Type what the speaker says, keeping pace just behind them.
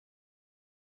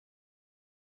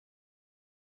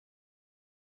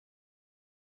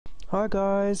Hi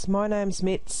guys, my name's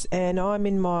Mitz and I'm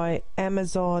in my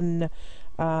Amazon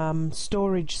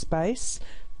storage space,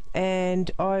 and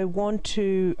I want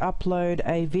to upload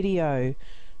a video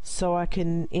so I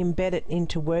can embed it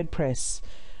into WordPress.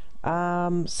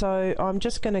 So I'm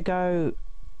just going to go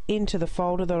into the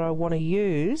folder that I want to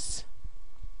use.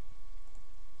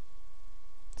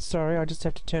 Sorry, I just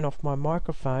have to turn off my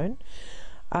microphone.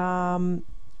 And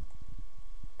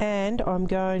I'm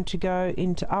going to go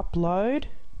into upload.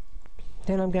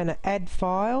 Then I'm going to add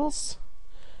files,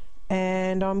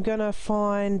 and I'm going to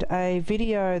find a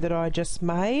video that I just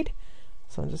made.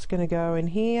 So I'm just going to go in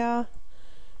here,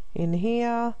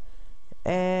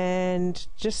 and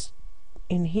just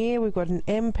in here we've got an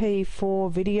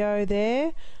MP4 video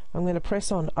there. I'm going to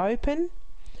press on open.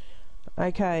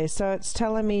 Okay, so it's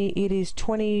telling me it is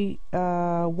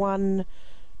 21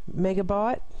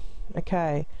 megabyte.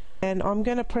 Okay, and I'm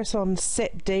going to press on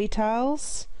set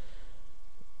details.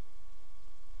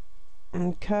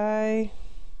 Okay,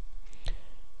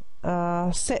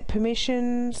 set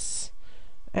permissions,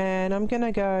 and I'm going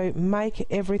to go make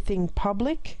everything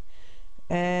public,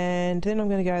 and then I'm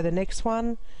going to go to the next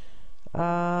one,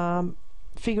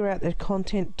 figure out the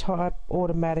content type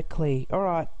automatically.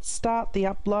 Alright, start the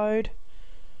upload,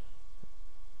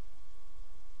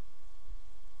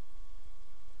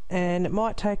 and it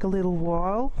might take a little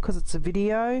while because it's a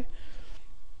video.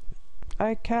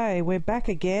 Okay, we're back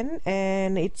again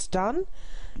and it's done.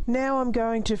 Now I'm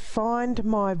going to find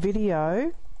my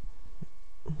video.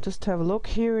 Just have a look.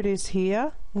 Here it is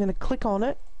here. I'm going to click on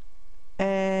it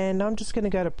and I'm just going to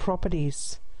go to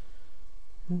properties.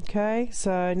 Okay,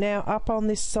 so now up on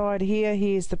this side here,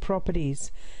 here's the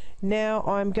properties. Now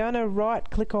I'm going to right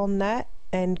click on that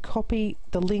and copy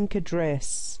the link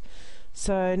address.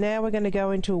 So now we're going to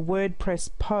go into a WordPress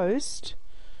post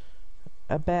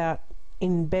about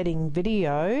embedding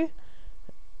video,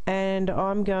 and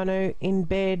I'm going to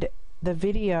embed the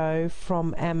video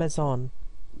from Amazon.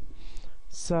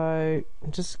 So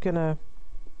I'm just going to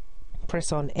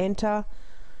press on enter.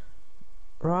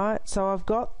 Right, so I've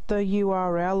got the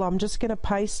URL. I'm just going to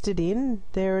paste it in.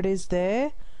 There it is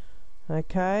there.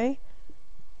 Okay,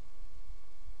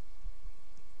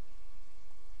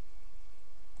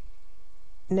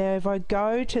 now if I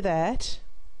go to that,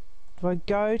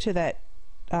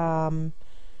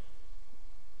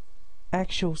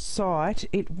 actual site,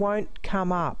 it won't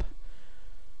come up,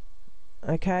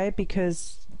 okay,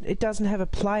 because it doesn't have a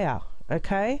player.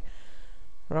 Okay,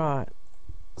 right,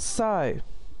 so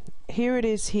here it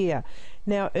is here.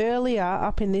 Now earlier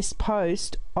up in this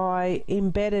post I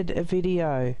embedded a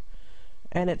video,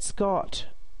 and it's got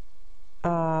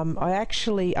I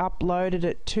actually uploaded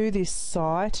it to this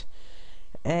site,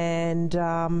 and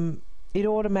it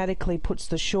automatically puts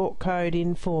the short code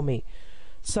in for me.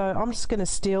 So I'm just going to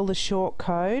steal the short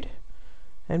code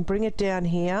and bring it down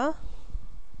here,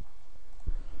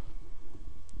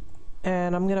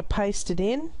 and I'm going to paste it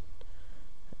in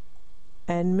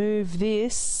and move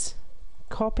this,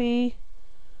 copy,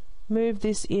 move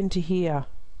this into here.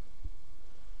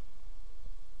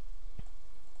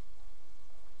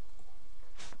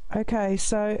 Okay,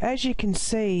 so as you can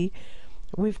see,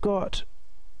 we've got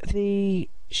the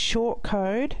short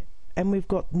code and we've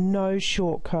got no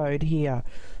short code here.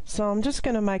 So I'm just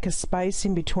going to make a space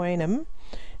in between them,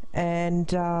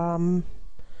 and I'm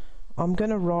going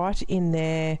to write in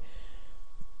there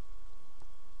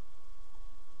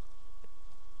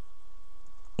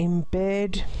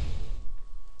embed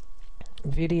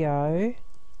video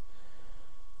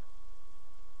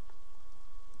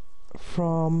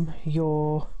from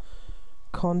your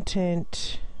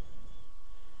content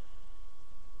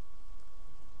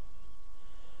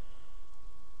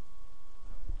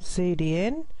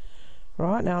CDN.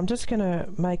 Right, now I'm just going to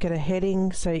make it a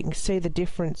heading so you can see the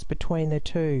difference between the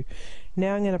two.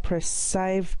 Now I'm going to press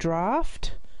save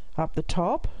draft up the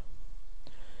top,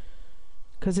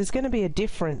 because there's going to be a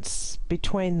difference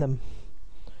between them.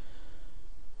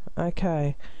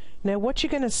 Okay, now what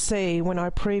you're going to see when I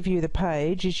preview the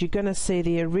page is you're going to see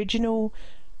the original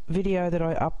video that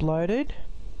I uploaded.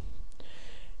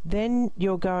 Then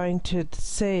you're going to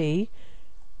see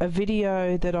a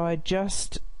video that I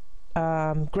just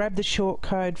grabbed the short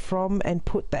code from and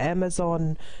put the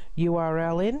Amazon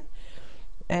URL in,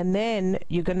 and then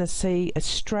you're going to see a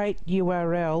straight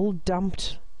URL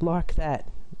dumped like that.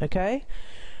 Okay,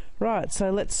 right,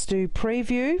 so let's do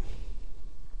preview,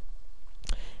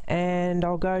 and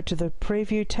I'll go to the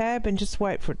preview tab and just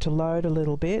wait for it to load a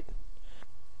little bit.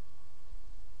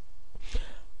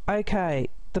 Okay,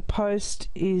 the post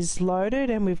is loaded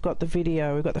and we've got the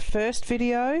video. We've got the first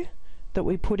video that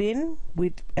we put in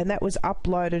with, and that was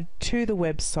uploaded to the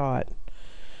website.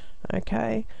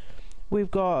 Okay,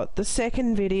 we've got the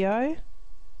second video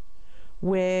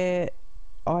where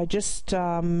I just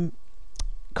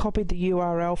copied the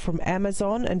URL from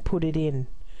Amazon and put it in,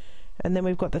 and then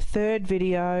we've got the third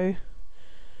video,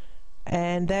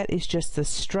 and that is just the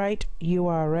straight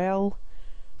URL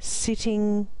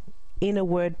sitting in a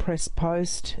WordPress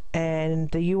post,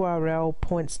 and the URL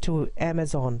points to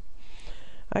Amazon.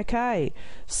 Okay,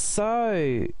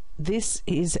 so this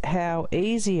is how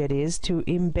easy it is to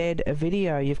embed a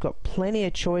video. You've got plenty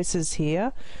of choices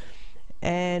here,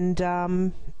 and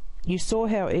you saw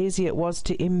how easy it was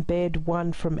to embed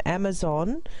one from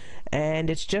Amazon, and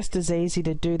it's just as easy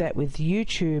to do that with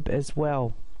YouTube as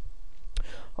well.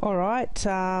 Alright,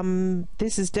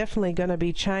 this is definitely going to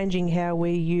be changing how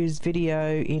we use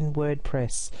video in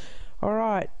WordPress.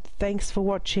 Alright, thanks for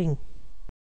watching.